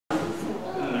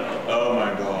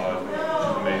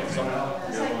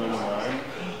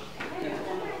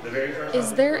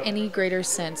Is there any greater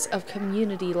sense of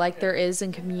community like there is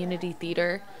in community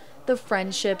theater? The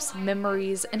friendships,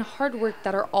 memories, and hard work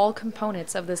that are all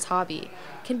components of this hobby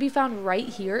can be found right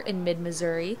here in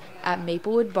mid-Missouri at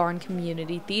Maplewood Barn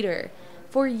Community Theater.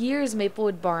 For years,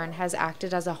 Maplewood Barn has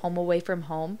acted as a home away from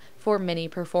home for many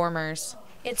performers.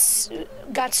 It's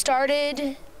got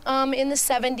started in the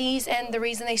 70s, and the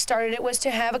reason they started it was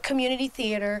to have a community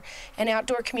theater, an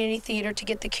outdoor community theater, to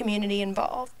get the community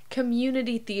involved.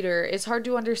 Community theater is hard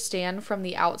to understand from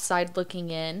the outside looking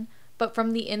in, but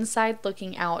from the inside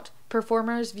looking out,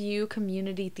 performers view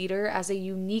community theater as a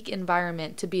unique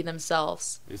environment to be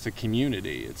themselves. It's a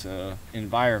community, it's an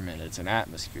environment, it's an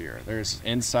atmosphere. There's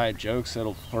inside jokes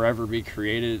that'll forever be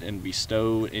created and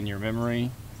bestowed in your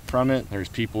memory from it. There's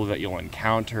people that you'll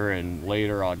encounter in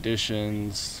later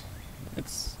auditions.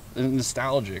 It's a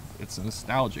nostalgic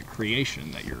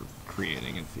creation that you're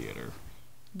creating in theater.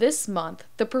 This month,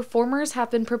 the performers have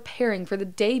been preparing for the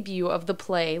debut of the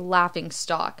play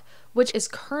Laughingstock, which is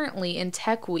currently in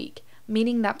Tech Week,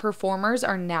 meaning that performers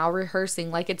are now rehearsing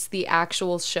like it's the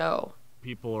actual show.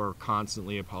 People are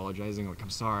constantly apologizing, like, I'm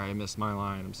sorry, I missed my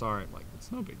line, I'm sorry. I'm like,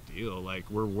 it's no big deal. Like,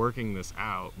 we're working this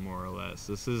out, more or less.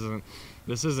 This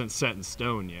isn't set in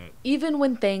stone yet. Even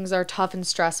when things are tough and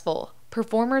stressful,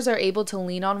 performers are able to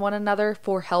lean on one another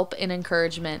for help and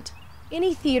encouragement.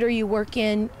 Any theater you work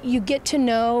in, you get to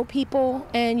know people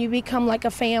and you become like a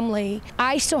family.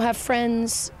 I still have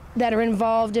friends that are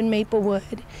involved in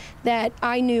Maplewood that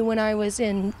I knew when I was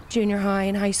in junior high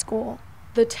and high school.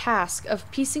 The task of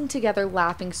piecing together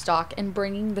Laughingstock and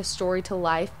bringing the story to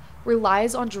life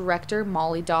relies on director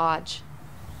Molly Dodge.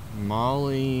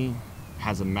 Molly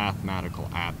has a mathematical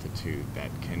aptitude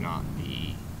that cannot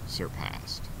be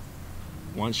surpassed.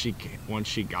 Once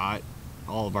she got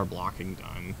all of our blocking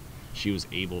done, she was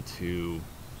able to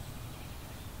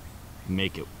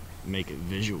make it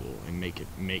visual and make it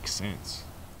make sense.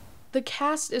 The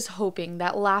cast is hoping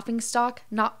that Laughingstock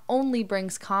not only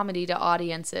brings comedy to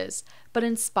audiences, but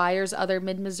inspires other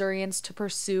Mid-Missourians to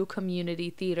pursue community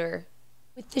theater.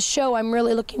 With the show, I'm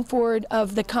really looking forward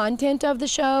of the content of the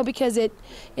show because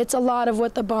it's a lot of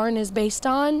what the barn is based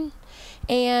on.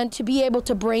 And to be able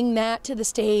to bring that to the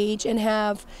stage and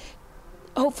have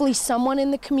hopefully someone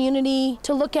in the community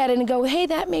to look at it and go, hey,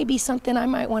 that may be something I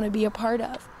might want to be a part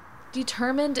of.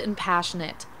 Determined and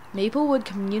passionate, Maplewood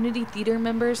Community Theater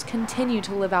members continue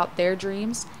to live out their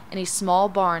dreams in a small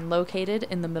barn located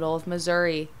in the middle of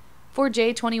Missouri. For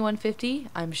J2150,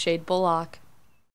 I'm Shade Bullock.